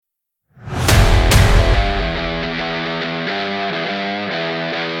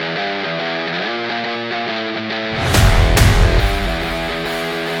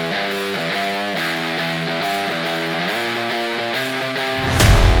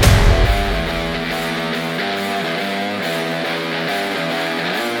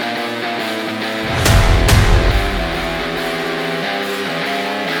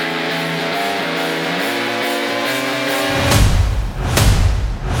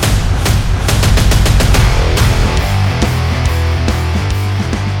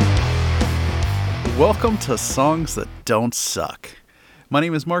Welcome to Songs That Don't Suck. My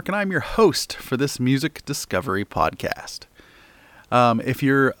name is Mark and I'm your host for this music discovery podcast. If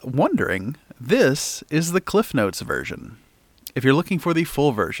you're wondering, this is the Cliff Notes version. If you're looking for the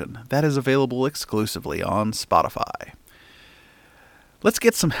full version, that is available exclusively on Spotify. Let's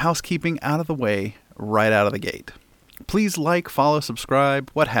get some housekeeping out of the way right out of the gate. Please like, follow,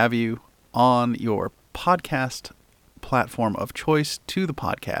 subscribe, what have you, on your podcast platform of choice to the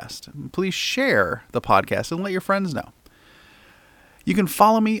podcast. Please share the podcast and let your friends know. You can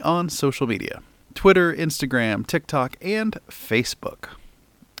follow me on social media: Twitter, Instagram, TikTok, and Facebook.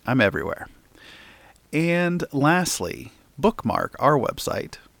 I'm everywhere. And lastly, bookmark our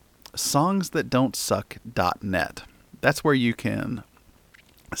website, songsthatdon'tsuck.net. That's where you can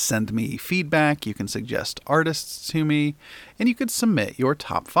send me feedback, you can suggest artists to me, and you could submit your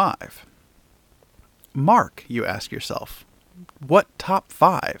top 5. Mark, you ask yourself, what top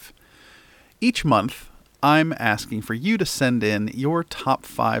 5? Each month, I'm asking for you to send in your top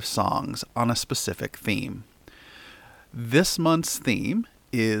 5 songs on a specific theme. This month's theme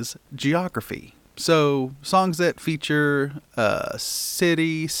is geography. So, songs that feature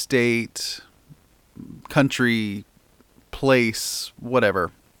city, state, country, place,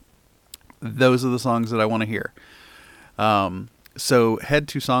 whatever. Those are the songs that I want to hear. So head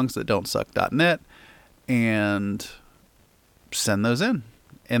to songsthatdon'tsuck.net and send those in.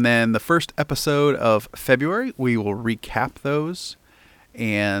 And then the first episode of February, we will recap those,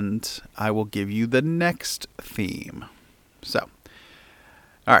 and I will give you the next theme. So,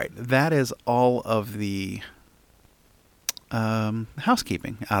 all right, that is all of the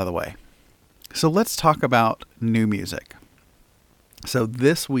housekeeping out of the way. So let's talk about new music. So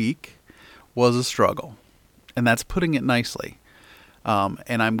this week was a struggle, and that's putting it nicely.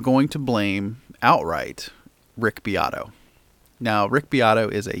 And I'm going to blame outright Rick Beato. Now, Rick Beato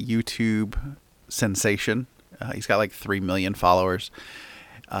is a YouTube sensation. He's got like 3 million followers.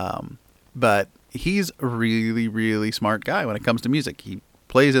 But he's a really, really smart guy when it comes to music. He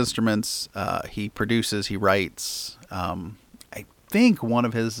plays instruments, he produces, he writes. I think one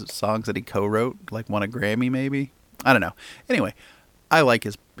of his songs that he co-wrote, like, won a Grammy maybe. I don't know. Anyway, I like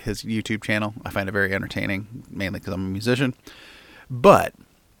his YouTube channel. I find it very entertaining, mainly because I'm a musician. But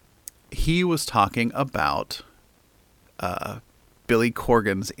he was talking about Billy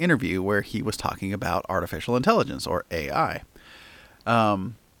Corgan's interview where he was talking about artificial intelligence, or AI.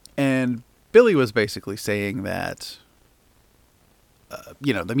 And Billy was basically saying that,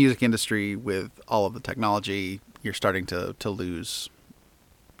 the music industry, with all of the technology, you're starting to lose,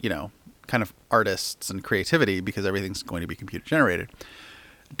 kind of artists and creativity because everything's going to be computer generated.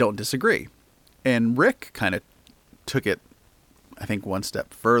 Don't disagree. And Rick kind of took it, I think, one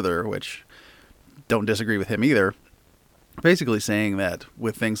step further, which don't disagree with him either. Basically saying that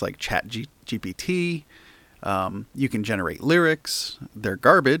with things like ChatGPT, you can generate lyrics. They're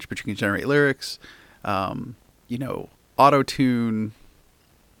garbage, but you can generate lyrics. Auto-tune,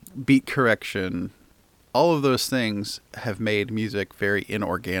 beat correction, all of those things have made music very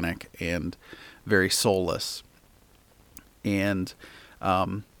inorganic and very soulless. And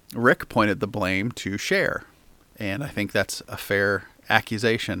Rick pointed the blame to Cher. And I think that's a fair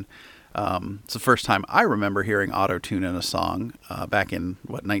accusation. It's the first time I remember hearing auto-tune in a song back in,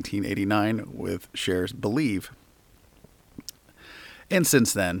 1989 with Cher's Believe. And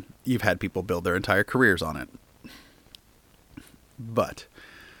since then, you've had people build their entire careers on it. But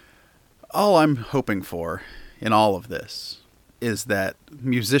all I'm hoping for in all of this is that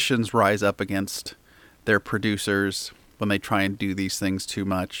musicians rise up against their producers when they try and do these things too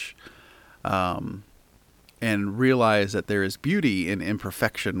much, and realize that there is beauty in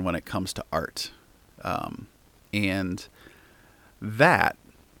imperfection when it comes to art. And that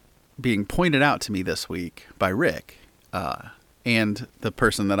being pointed out to me this week by Rick, and the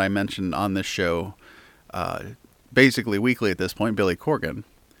person that I mentioned on this show, basically weekly at this point, Billy Corgan,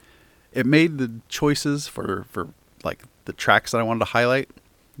 it made the choices for like the tracks that I wanted to highlight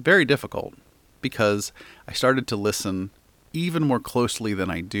very difficult, because I started to listen even more closely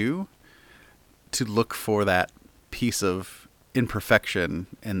than I do to look for that piece of imperfection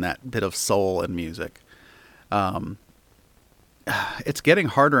and that bit of soul in music. It's getting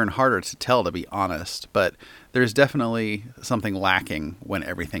harder and harder to tell, to be honest, but there's definitely something lacking when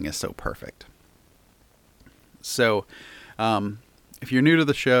everything is so perfect. So, if you're new to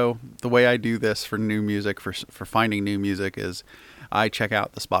the show, the way I do this for new music, for finding new music, is I check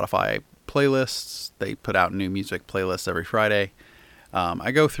out the Spotify playlists. They put out new music playlists every Friday.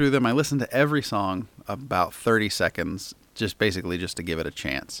 I go through them. I listen to every song about 30 seconds, just to give it a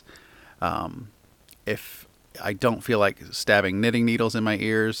chance. If I don't feel like stabbing knitting needles in my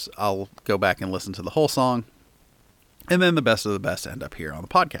ears, I'll go back and listen to the whole song. And then the best of the best end up here on the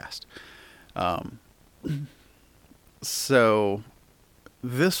podcast. So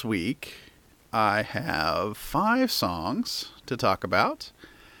this week I have 5 songs to talk about.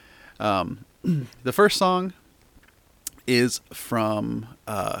 The first song is from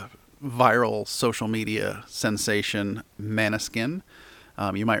viral social media sensation Måneskin.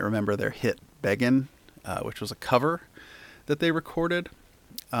 You might remember their hit Beggin', which was a cover that they recorded.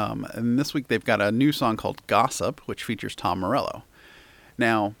 And this week they've got a new song called Gossip, which features Tom Morello.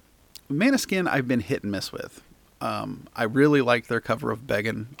 Now, Måneskin I've been hit and miss with. I really liked their cover of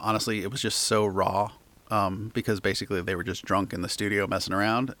Beggin'. Honestly, it was just so raw. Because basically they were just drunk in the studio messing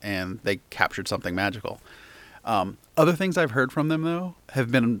around and they captured something magical. Other things I've heard from them, though,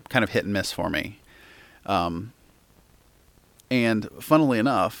 have been kind of hit and miss for me. And funnily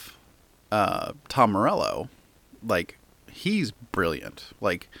enough, Tom Morello, like, he's brilliant.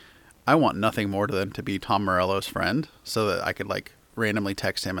 Like, I want nothing more than to be Tom Morello's friend so that I could, like, randomly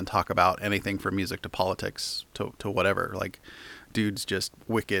text him and talk about anything from music to politics to whatever. Like, dude's just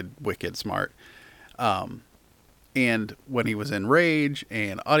wicked, wicked smart. And when he was in Rage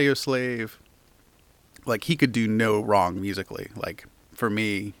and Audioslave, like, he could do no wrong musically. Like, for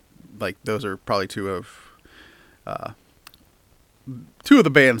me, like, those are probably two of the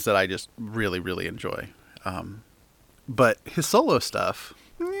bands that I just really, really enjoy. But his solo stuff,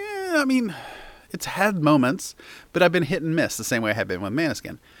 I mean, it's had moments, but I've been hit and miss the same way I have been with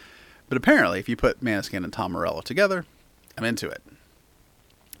Måneskin. But apparently, if you put Måneskin and Tom Morello together, I'm into it.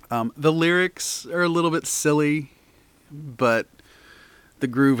 The lyrics are a little bit silly, but the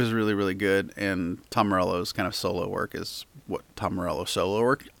groove is really, really good. And Tom Morello's kind of solo work is what Tom Morello's solo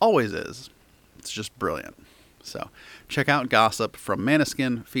work always is. It's just brilliant. So check out Gossip from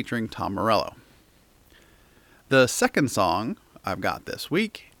Måneskin featuring Tom Morello. The second song I've got this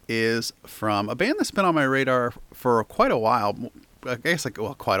week is from a band that's been on my radar for quite a while. I guess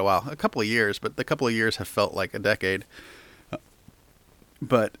quite a while, a couple of years, but the couple of years have felt like a decade.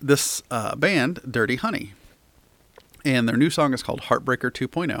 But this band, Dirty Honey, and their new song is called Heartbreaker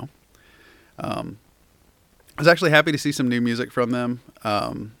 2.0. I was actually happy to see some new music from them.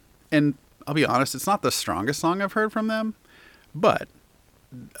 And I'll be honest, it's not the strongest song I've heard from them, but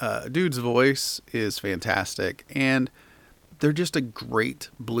dude's voice is fantastic, and they're just a great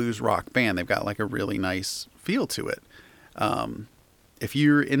blues rock band. They've got like a really nice feel to it. If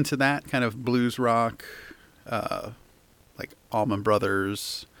you're into that kind of blues rock, like Allman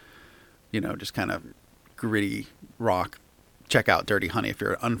Brothers, just kind of gritty rock, check out Dirty Honey if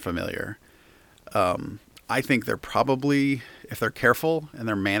you're unfamiliar. I think they're probably, if they're careful and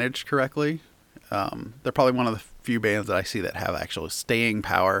they're managed correctly, they're probably one of the few bands that I see that have actual staying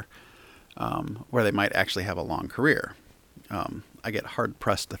power, where they might actually have a long career. I get hard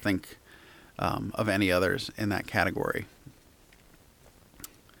pressed to think of any others in that category.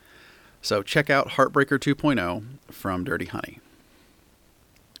 So check out Heartbreaker 2.0 from Dirty Honey.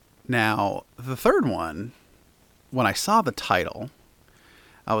 Now, the third one, when I saw the title,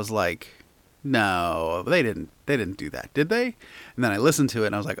 I was like, no, they didn't do that, did they? And then I listened to it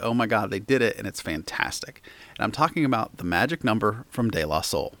and I was like, oh my God, they did it, and it's fantastic. And I'm talking about The Magic Number from De La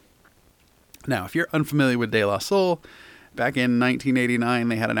Soul. Now, if you're unfamiliar with De La Soul, back in 1989,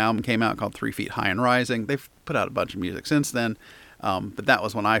 they had an album came out called 3 Feet High and Rising. They've put out a bunch of music since then. But that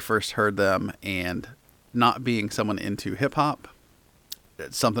was when I first heard them, and not being someone into hip hop,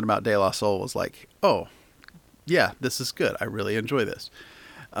 something about De La Soul was like, oh, yeah, this is good. I really enjoy this.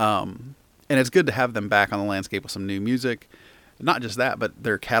 And it's good to have them back on the landscape with some new music. Not just that, but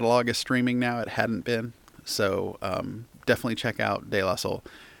their catalog is streaming now. It hadn't been. So definitely check out De La Soul.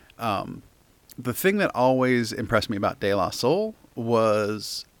 The thing that always impressed me about De La Soul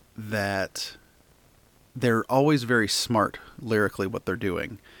was that they're always very smart lyrically what they're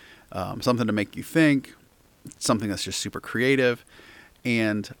doing. Something to make you think, something that's just super creative.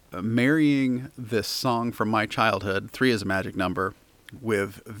 And marrying this song from my childhood, 3 is a Magic Number,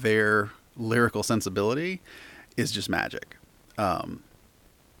 with their lyrical sensibility is just magic.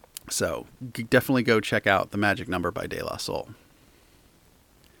 So definitely go check out The Magic Number by De La Soul.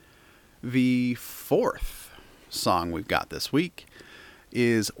 The fourth song we've got this week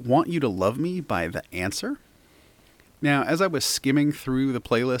is Want You to Love Me by The Answer. Now, as I was skimming through the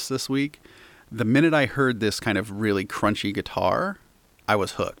playlist this week, the minute I heard this kind of really crunchy guitar, I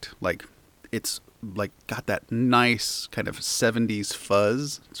was hooked. Like, it's like got that nice kind of 70s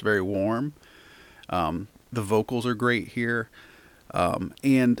fuzz. It's very warm. The vocals are great here.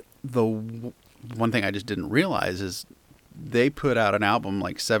 And the one thing I just didn't realize is they put out an album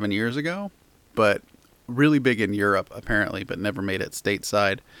like 7 years ago, but really big in Europe apparently, but never made it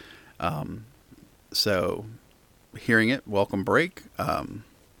stateside. So hearing it, Welcome Break.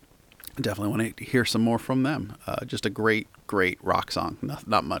 Definitely want to hear some more from them. Just a great rock song.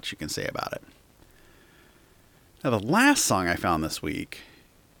 Not much you can say about it. Now, the last song I found this week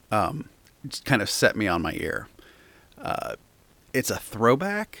just kind of set me on my ear. It's a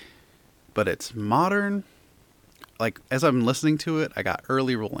throwback, but it's modern. Like, as I'm listening to it, I got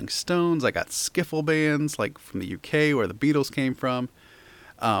early Rolling Stones. I got skiffle bands, like from the UK where the Beatles came from.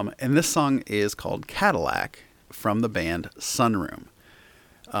 And this song is called Cadillac from the band Sunroom.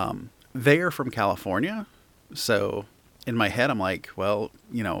 They are from California. So in my head, I'm like, well,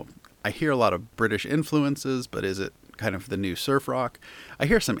 I hear a lot of British influences, but is it kind of the new surf rock? I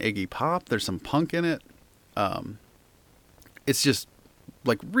hear some Iggy Pop. There's some punk in it. It's just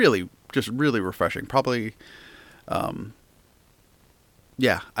like really refreshing. Probably, I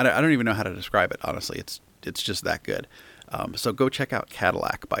don't even know how to describe it. Honestly, it's just that good. So go check out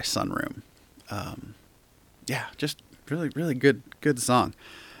Cadillac by Sunroom. Just really good song.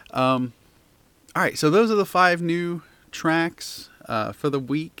 All right, so those are the 5 new tracks for the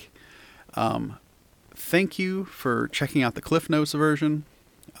week. Thank you for checking out the Cliff Notes version.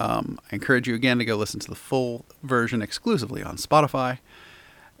 I encourage you again to go listen to the full version exclusively on Spotify.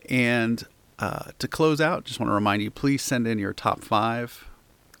 And to close out, just want to remind you, please send in your top 5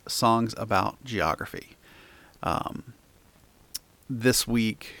 songs about geography. This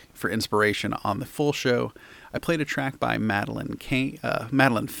week, for inspiration on the full show, I played a track by Madeline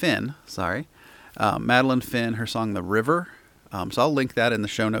Finn. Madeline Finn, her song "The River." So I'll link that in the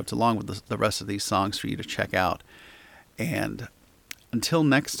show notes along with the rest of these songs for you to check out. And until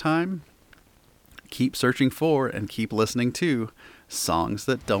next time, keep searching for and keep listening to songs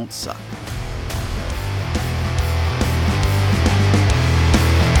that don't suck.